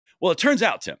Well, it turns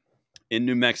out, Tim, in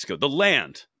New Mexico, the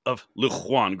land of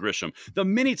Juan Grisham, the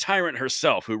mini tyrant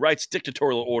herself who writes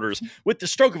dictatorial orders with the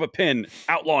stroke of a pen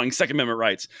outlawing Second Amendment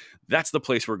rights. That's the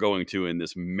place we're going to in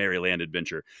this Maryland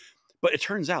adventure. But it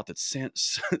turns out that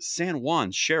San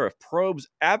Juan sheriff probes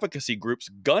advocacy groups'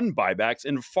 gun buybacks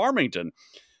in Farmington.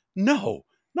 No,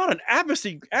 not an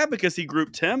advocacy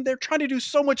group, Tim. They're trying to do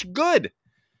so much good.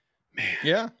 Man.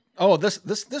 Yeah. Oh, this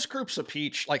group's a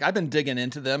peach. Like, I've been digging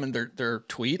into them and their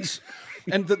tweets.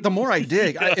 And the more I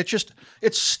dig,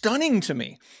 it's stunning to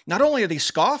me. Not only are these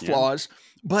scofflaws,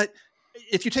 but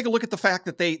if you take a look at the fact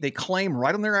that they claim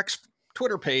right on their X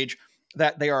Twitter page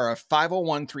that they are a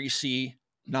 501(c)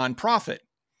 nonprofit.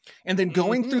 And then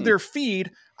going through their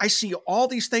feed, I see all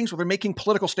these things where they're making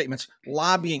political statements,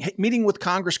 lobbying, meeting with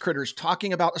Congress critters,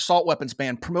 talking about assault weapons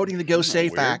ban, promoting the Go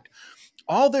Safe Act,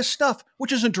 all this stuff,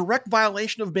 which is a direct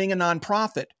violation of being a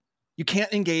nonprofit. You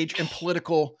can't engage in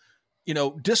political,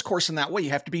 discourse in that way.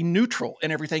 You have to be neutral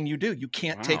in everything you do. You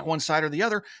can't take one side or the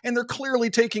other. And they're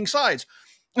clearly taking sides.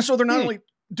 And so they're not only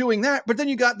doing that, but then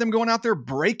you got them going out there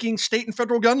breaking state and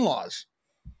federal gun laws,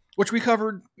 which we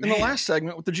covered in the last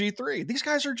segment with the G3. These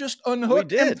guys are just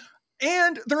unhooked. We did.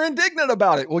 And they're indignant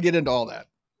about it. We'll get into all that.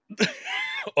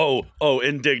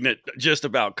 Indignant just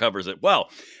about covers it. Well,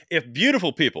 if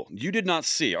beautiful people, you did not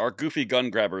see our Goofy Gun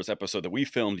Grabbers episode that we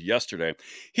filmed yesterday,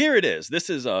 here it is. This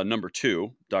is number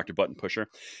 2, Dr. Button Pusher.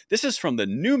 This is from the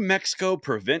New Mexico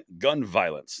Prevent Gun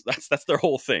Violence. That's their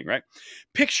whole thing, right?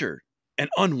 Picture an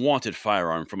unwanted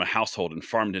firearm from a household in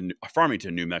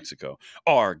Farmington, New Mexico.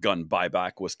 Our gun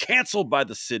buyback was canceled by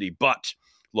the city, but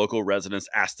local residents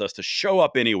asked us to show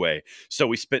up anyway. So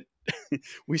we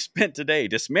spent today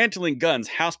dismantling guns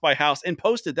house by house and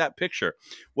posted that picture.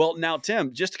 Well, now,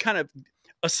 Tim, just kind of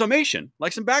a summation,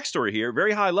 like some backstory here,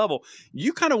 very high level.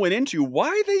 You kind of went into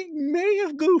why they may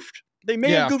have goofed. They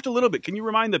may have goofed a little bit. Can you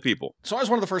remind the people? So I was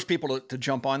one of the first people to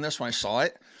jump on this when I saw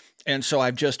it. And so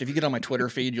if you get on my Twitter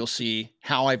feed, you'll see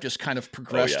how I've just kind of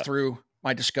progressed through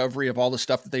my discovery of all the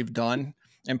stuff that they've done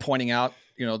and pointing out,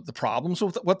 the problems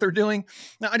with what they're doing.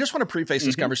 Now, I just want to preface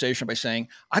this conversation by saying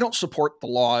I don't support the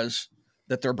laws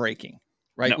that they're breaking,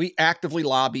 right? No. We actively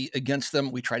lobby against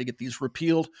them. We try to get these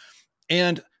repealed.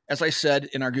 And as I said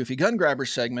in our Goofy Gun Grabber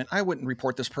segment, I wouldn't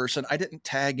report this person. I didn't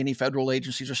tag any federal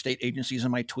agencies or state agencies in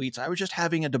my tweets. I was just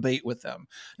having a debate with them.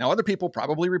 Now, other people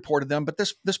probably reported them, but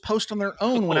this post on their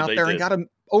own went out there and got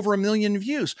over 1 million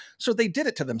views. So they did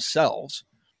it to themselves,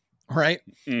 right?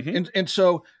 And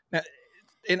so...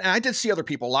 And I did see other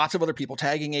people, lots of other people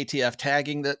tagging ATF,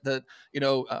 tagging the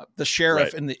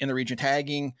sheriff in the region,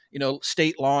 tagging,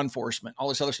 state law enforcement, all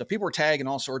this other stuff. People were tagging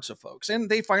all sorts of folks,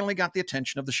 and they finally got the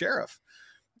attention of the sheriff.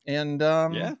 And I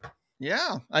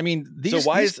mean,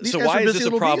 why is this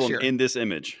a problem in this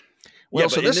image? Well,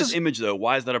 in this image though,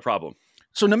 why is that a problem?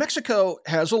 So New Mexico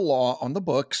has a law on the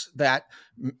books that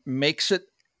makes it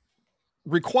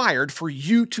required for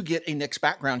you to get a NICS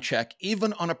background check,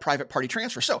 even on a private party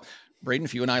transfer. So Braden,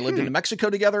 if you and I lived in New Mexico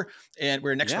together and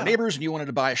we're next door neighbors and you wanted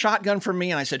to buy a shotgun from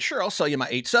me and I said, sure, I'll sell you my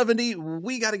 870.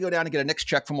 We got to go down and get a NICS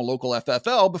check from a local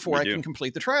FFL before I can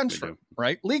complete the transfer,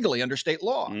 right? Legally under state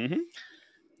law. And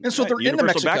so they're in New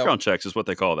Mexico. Universal background checks is what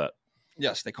they call that.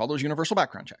 Yes, they call those universal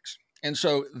background checks. And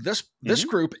so this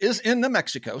group is in New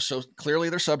Mexico. So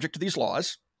clearly they're subject to these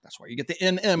laws. That's why you get the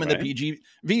NM and the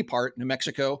PGV part. New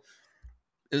Mexico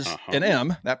is an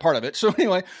M, that part of it. So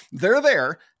anyway, they're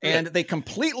there and they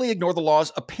completely ignore the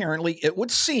laws. Apparently it would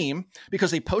seem,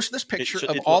 because they post this picture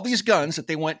of all these guns that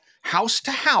they went house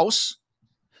to house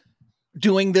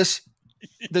doing this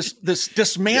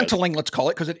dismantling, let's call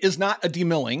it, because it is not a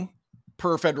demilling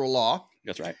per federal law.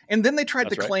 That's right. And then they tried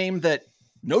to claim that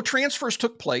no transfers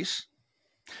took place.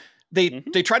 They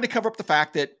tried to cover up the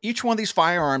fact that each one of these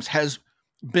firearms has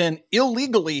been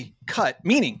illegally cut,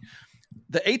 meaning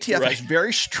the ATF has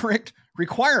very strict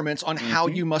requirements on how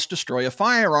you must destroy a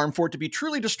firearm for it to be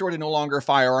truly destroyed and no longer a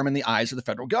firearm in the eyes of the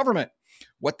federal government.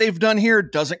 What they've done here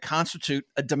doesn't constitute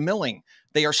a demilling.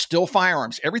 They are still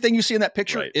firearms. Everything you see in that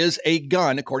picture is a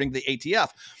gun, according to the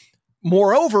ATF.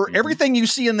 Moreover, everything you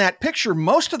see in that picture,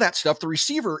 most of that stuff, the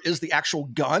receiver is the actual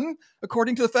gun,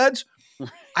 according to the feds.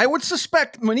 I would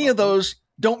suspect many of those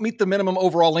don't meet the minimum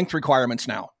overall length requirements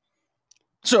now.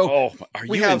 So are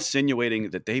you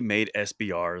insinuating that they made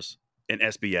SBRs and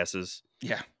SBSs?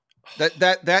 Yeah,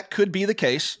 that could be the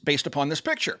case based upon this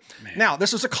picture. Man. Now,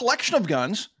 this is a collection of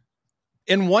guns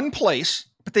in one place,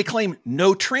 but they claim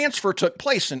no transfer took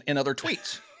place in other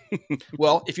tweets.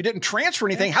 Well, if you didn't transfer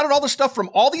anything, how did all the stuff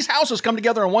from all these houses come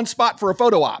together in one spot for a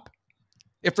photo op?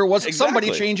 If there wasn't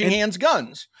somebody changing hands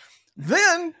guns.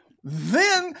 Then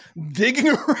digging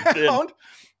around,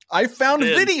 I found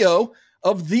video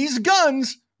of these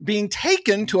guns being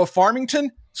taken to a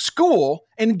Farmington school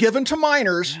and given to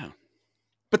minors,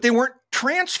 but they weren't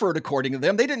transferred according to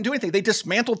them. They didn't do anything. They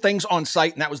dismantled things on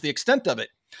site, and that was the extent of it.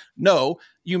 No,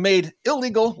 you made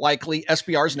illegal, likely,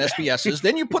 SBRs and SBSs.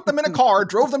 Then you put them in a car,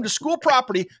 drove them to school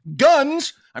property,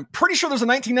 guns. I'm pretty sure there's a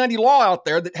 1990 law out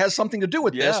there that has something to do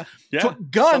with this.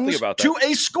 Took guns to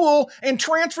a school and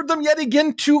transferred them yet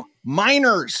again to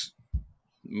minors.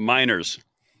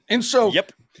 And so,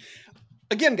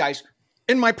 again, guys,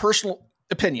 in my personal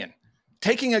opinion,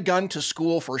 taking a gun to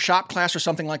school for a shop class or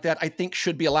something like that, I think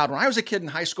should be allowed. When I was a kid in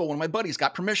high school, one of my buddies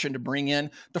got permission to bring in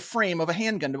the frame of a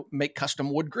handgun to make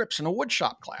custom wood grips in a wood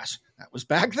shop class. That was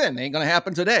back then. It ain't going to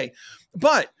happen today.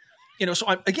 But, so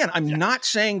I'm not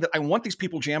saying that I want these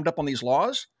people jammed up on these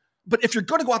laws, but if you're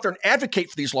going to go out there and advocate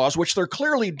for these laws, which they're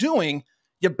clearly doing,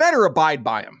 you better abide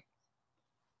by them.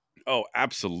 Oh,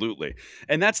 absolutely.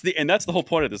 And that's the whole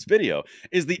point of this video,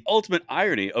 is the ultimate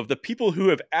irony of the people who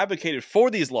have advocated for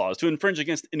these laws to infringe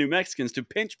against New Mexicans, to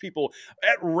pinch people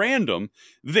at random.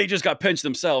 They just got pinched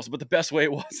themselves, but the best way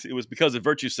it was because of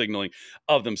virtue signaling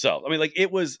of themselves. I mean, like,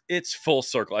 it's full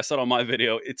circle. I said on my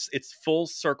video, it's full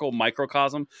circle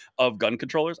microcosm of gun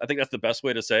controllers. I think that's the best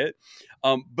way to say it.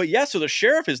 But yeah, so the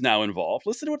sheriff is now involved.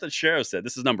 Listen to what the sheriff said.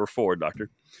 This is number 4, Doctor.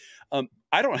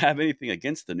 I don't have anything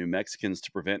against the New Mexicans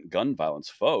to prevent gun violence,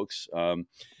 folks.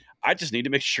 I just need to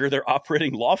make sure they're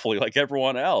operating lawfully like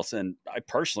everyone else. And I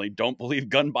personally don't believe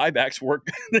gun buybacks work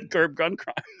to curb gun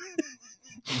crime.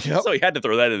 So he had to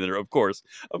throw that in there, of course.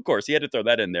 Of course, he had to throw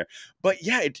that in there. But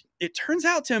yeah, it turns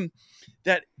out, Tim,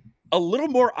 that a little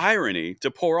more irony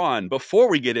to pour on before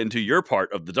we get into your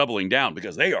part of the doubling down,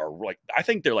 because they are I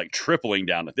think they're like tripling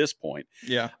down at this point.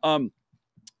 Yeah.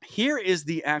 Here is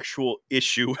the actual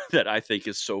issue that I think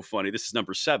is so funny. This is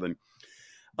number 7.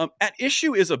 At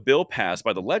issue is a bill passed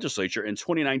by the legislature in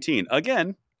 2019.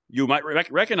 Again, you might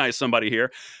recognize somebody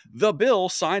here. The bill,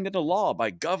 signed into law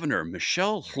by Governor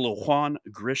Michelle Lujan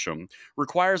Grisham,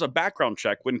 requires a background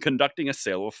check when conducting a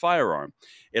sale of a firearm.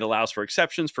 It allows for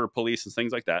exceptions for police and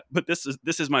things like that. But this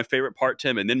is my favorite part,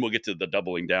 Tim, and then we'll get to the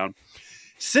doubling down.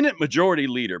 Senate Majority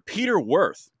Leader Peter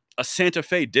Wirth, a Santa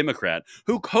Fe Democrat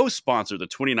who co-sponsored the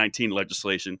 2019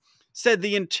 legislation, said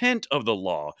the intent of the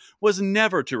law was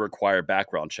never to require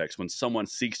background checks when someone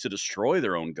seeks to destroy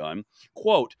their own gun.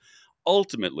 Quote,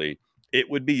 ultimately, it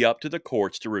would be up to the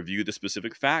courts to review the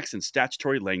specific facts and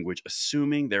statutory language,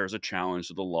 assuming there is a challenge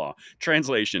to the law.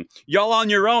 Translation, y'all on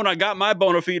your own, I got my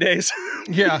bona fides.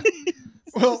 Yeah.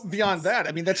 Well, beyond that,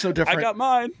 I mean, that's no different. I got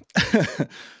mine.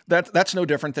 That's no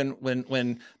different than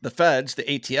when the feds, the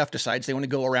ATF, decides they want to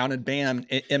go around and ban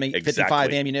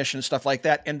M855 ammunition and stuff like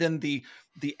that. And then the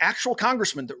actual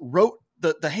congressman that wrote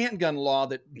the handgun law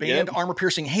that banned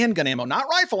armor-piercing handgun ammo, not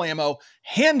rifle ammo,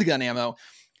 handgun ammo,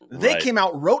 they came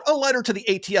out, wrote a letter to the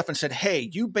ATF and said, hey,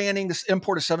 you banning this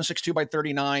import of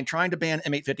 7.62x39, trying to ban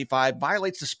M855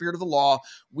 violates the spirit of the law.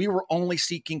 We were only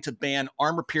seeking to ban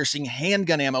armor-piercing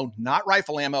handgun ammo, not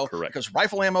rifle ammo, because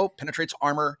rifle ammo penetrates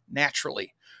armor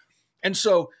naturally. And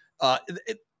so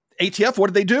ATF, what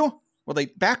did they do? Well, they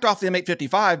backed off the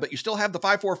M855, but you still have the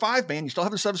 545 ban. You still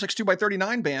have the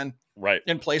 7.62x39 ban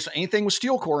in place. Anything with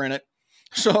steel core in it.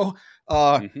 So,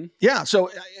 yeah.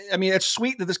 So, I mean, it's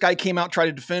sweet that this guy came out, tried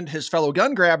to defend his fellow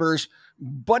gun grabbers,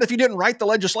 but if you didn't write the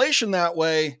legislation that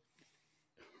way.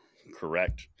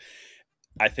 Correct.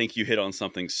 I think you hit on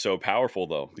something so powerful,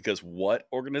 though, because what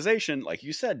organization, like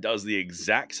you said, does the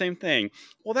exact same thing?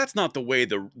 Well, that's not the way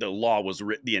the law was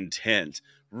written, the intent.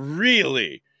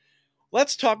 Really?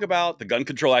 Let's talk about the Gun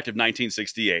Control Act of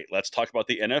 1968. Let's talk about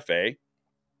the NFA.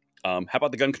 How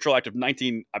about the Gun Control Act of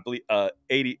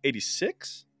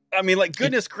 86? I mean, like,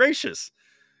 goodness gracious.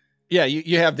 Yeah,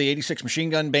 you have the 86 machine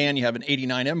gun ban. You have an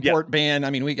 89 import ban. I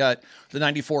mean, we got the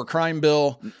 94 crime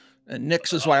bill. And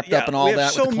Nix is wrapped up in all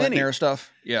that with the Clinton era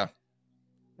stuff. Yeah.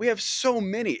 We have so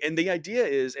many. And the idea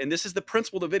is, and this is the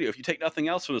principle of the video, if you take nothing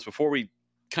else from this before we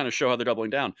kind of show how they're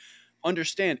doubling down,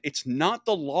 understand it's not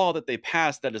the law that they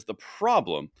pass that is the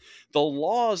problem. The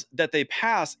laws that they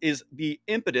pass is the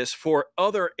impetus for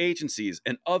other agencies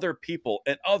and other people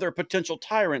and other potential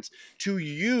tyrants to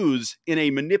use in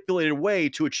a manipulated way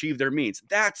to achieve their means.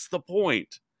 That's the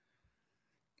point.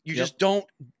 You just don't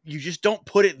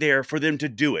put it there for them to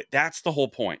do it. That's the whole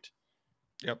point.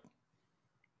 Yep.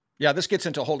 Yeah, this gets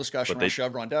into a whole discussion on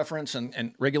Chevron deference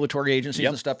and regulatory agencies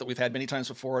and stuff that we've had many times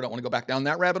before. I don't want to go back down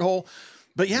that rabbit hole.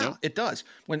 But yeah, it does.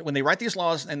 When they write these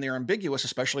laws and they're ambiguous,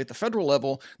 especially at the federal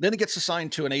level, then it gets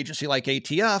assigned to an agency like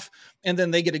ATF, and then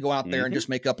they get to go out there and just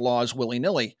make up laws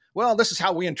willy-nilly. Well, this is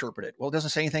how we interpret it. Well, it doesn't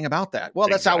say anything about that. Well,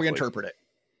 that's how we interpret it.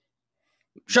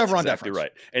 Chevron exactly deference.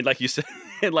 Right. And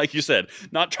like you said,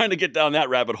 not trying to get down that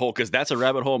rabbit hole, because that's a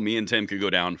rabbit hole me and Tim could go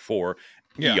down for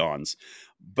eons.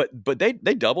 But they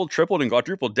doubled, tripled, and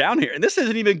quadrupled down here. And this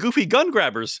isn't even goofy gun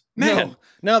grabbers. Man.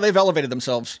 No, they've elevated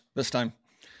themselves this time.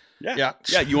 Yeah.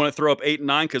 You want to throw up 8 and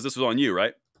 9 because this was on you,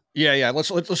 right? Yeah. Let's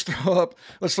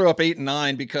throw up 8 and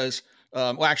 9 because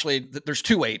well, actually, there's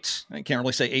 2 8s. I can't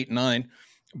really say 8 and 9,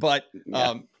 but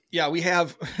we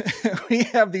have we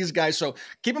have these guys. So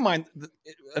keep in mind,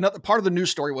 another part of the news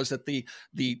story was that the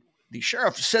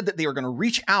sheriff said that they were going to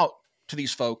reach out to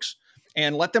these folks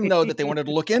and let them know that they wanted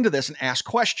to look into this and ask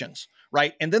questions,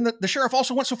 right? And then the sheriff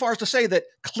also went so far as to say that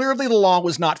clearly the law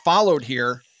was not followed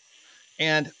here.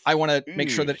 And I want to make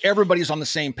sure that everybody's on the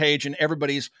same page and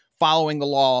everybody's following the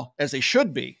law as they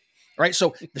should be, right?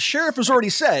 So the sheriff has already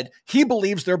said he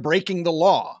believes they're breaking the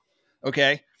law,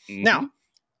 okay? Now,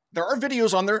 there are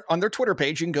videos on their Twitter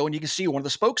page. You can go and you can see one of the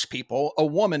spokespeople, a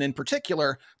woman in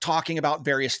particular, talking about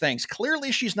various things.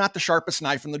 Clearly, she's not the sharpest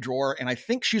knife in the drawer, and I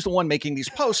think she's the one making these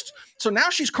posts. So now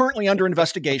she's currently under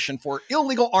investigation for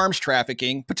illegal arms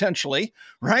trafficking, potentially,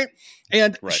 right?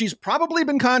 And she's probably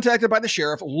been contacted by the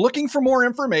sheriff looking for more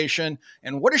information.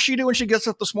 And what does she do when she gets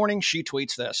up this morning? She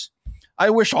tweets this. I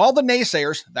wish all the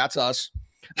naysayers, that's us,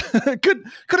 could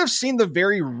have seen the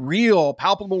very real,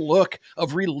 palpable look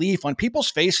of relief on people's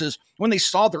faces when they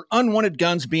saw their unwanted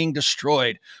guns being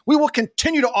destroyed. We will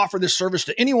continue to offer this service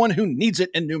to anyone who needs it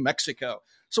in New Mexico.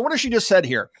 So what has she just said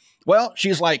here? Well,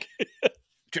 she's like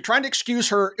trying to excuse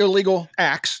her illegal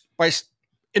acts by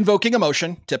invoking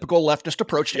emotion, typical leftist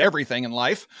approach to everything in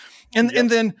life. And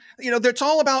then, it's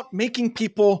all about making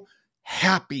people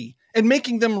happy and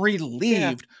making them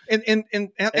relieved. And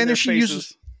if she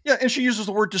uses... Yeah, and she uses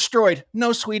the word destroyed.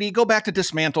 No, sweetie, go back to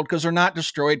dismantled because they're not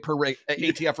destroyed per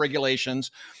ATF regulations.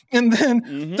 And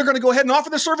then they're going to go ahead and offer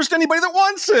the service to anybody that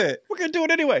wants it. We're going to do it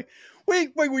anyway.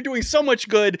 We're doing so much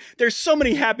good. There's so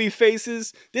many happy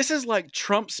faces. This is like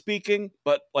Trump speaking,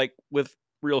 but like with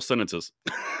real sentences.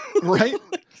 Right?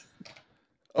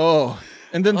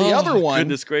 And then the other one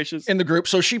goodness gracious. In the group.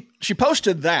 So she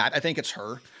posted that. I think it's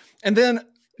her. And then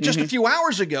just a few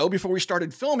hours ago, before we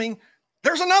started filming,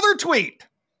 there's another tweet.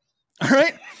 All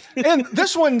right. And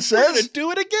this one says, we're gonna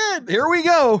do it again. Here we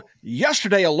go.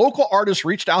 Yesterday, a local artist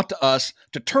reached out to us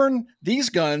to turn these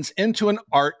guns into an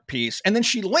art piece. And then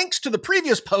she links to the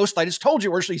previous post I just told you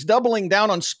where she's doubling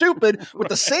down on stupid with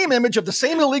the same image of the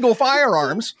same illegal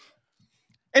firearms.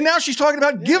 And now she's talking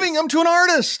about giving them to an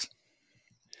artist.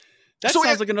 That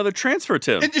sounds like another transfer,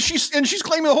 Tim. And she's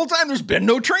claiming the whole time there's been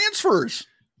no transfers.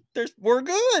 We're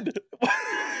good.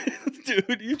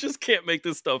 Dude, you just can't make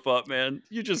this stuff up, man.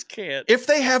 You just can't. If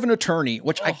they have an attorney,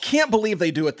 which I can't believe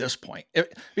they do at this point,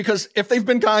 because if they've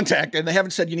been contacted and they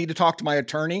haven't said you need to talk to my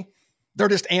attorney, they're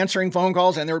just answering phone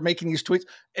calls and they're making these tweets.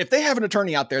 If they have an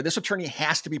attorney out there, this attorney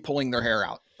has to be pulling their hair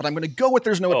out. But I'm going to go with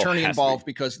there's no attorney involved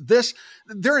because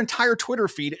their entire Twitter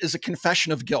feed is a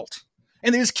confession of guilt.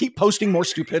 And they just keep posting more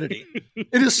stupidity.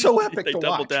 It is so epic to watch. They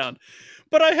double down.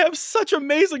 But I have such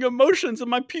amazing emotions and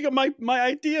my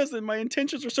ideas and my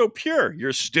intentions are so pure.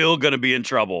 You're still going to be in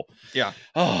trouble. Yeah.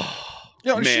 Oh,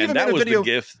 man, that was the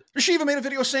gift. She even made a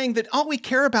video saying that all we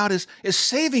care about is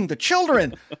saving the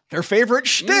children, their favorite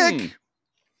shtick.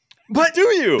 But do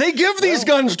you? They give these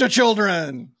guns to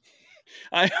children.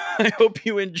 I hope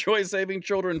you enjoy saving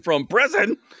children from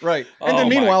prison. Right. And then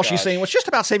meanwhile, she's saying, well, it's just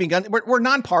about saving guns. We're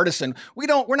nonpartisan. We're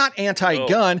not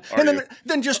anti-gun. And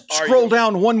then just scroll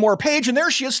down one more page. And there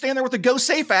she is standing there with the Go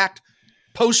Safe Act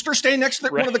poster standing next to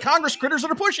one of the Congress critters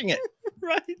that are pushing it.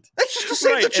 Right. That's just to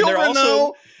save the children,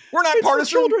 though. We're not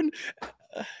partisan. Children.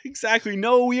 Exactly.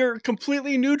 No, we are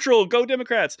completely neutral. Go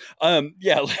Democrats.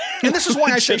 Yeah. And this is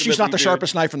why I say she's not the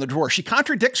sharpest knife in the drawer. She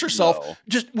contradicts herself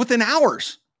just within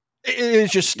hours. It is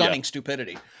just stunning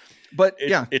stupidity. But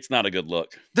it's not a good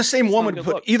look. The same woman would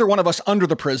put either one of us under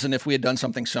the prison if we had done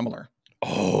something similar.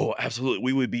 Oh, absolutely.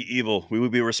 We would be evil. We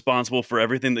would be responsible for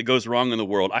everything that goes wrong in the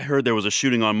world. I heard there was a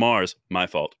shooting on Mars. My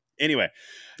fault. Anyway,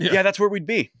 that's where we'd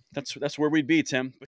be. That's where we'd be, Tim.